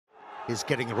He's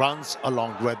getting runs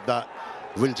along with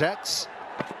Will Jacks.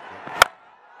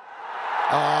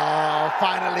 Oh,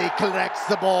 finally collects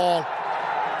the ball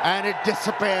and it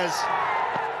disappears.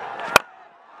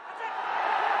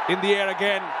 In the air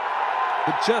again,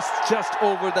 but just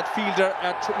over that fielder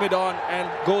at mid-on and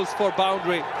goes for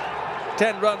boundary.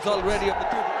 10 runs already on the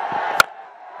two.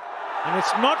 And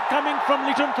it's not coming from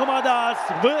Litton Kumadas.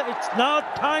 It's now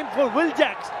time for Will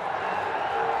Jacks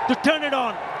to turn it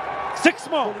on. 6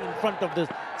 more in front of the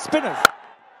spinners.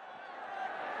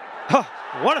 Huh,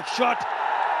 what a shot.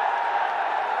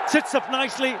 Sits up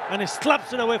nicely and he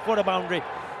slaps it away for the boundary.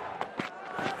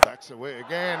 Backs away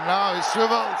again. Now he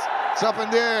swivels. It's up in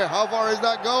the air. How far is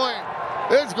that going?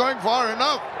 It's going far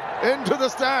enough. Into the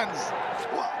stands.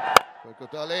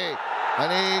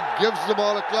 And he gives the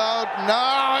ball a cloud.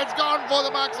 Now it's gone for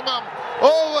the maximum.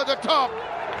 Over the top.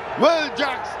 Will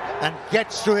Jacks. And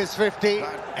gets to his 50.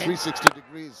 360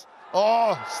 degrees.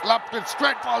 Oh, slapped it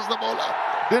straight past the bowler.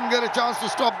 Didn't get a chance to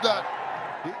stop that.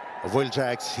 Will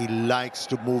Jacks, he likes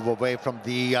to move away from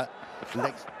the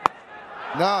legs.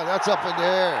 Now that's up in the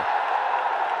air.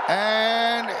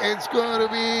 And it's going to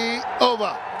be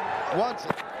over. Once.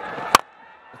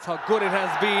 That's how good it has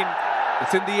been.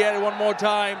 It's in the air one more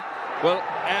time. Well,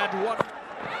 add one.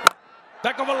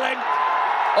 Back of a length.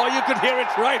 Oh, you could hear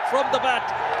it right from the bat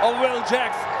of Will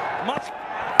Jacks.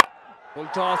 Full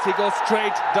toss, he goes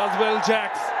straight, does Will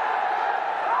Jacks.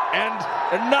 And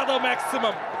another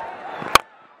maximum.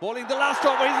 Bowling the last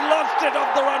over, he's launched it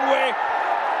off the runway.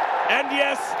 And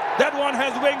yes, that one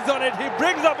has wings on it. He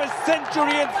brings up his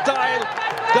century in style.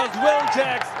 Does Will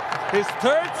Jacks. His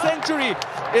 3rd century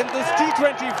in this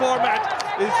T20 format.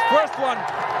 His first one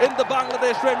in the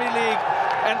Bangladesh Premier League.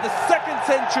 And the 2nd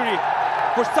century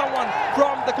for someone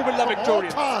from the Kumilla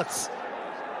Victorians.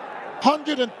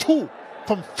 102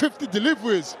 from 50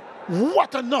 deliveries.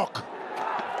 What a knock.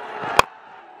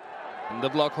 In the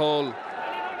block hole.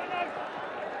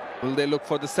 Will they look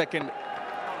for the 2nd?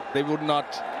 They would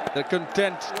not. They're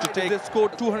content to take. They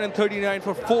scored 239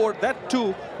 for 4. That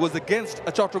too was against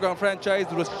a Chattogram franchise.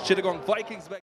 It was Chittagong Vikings.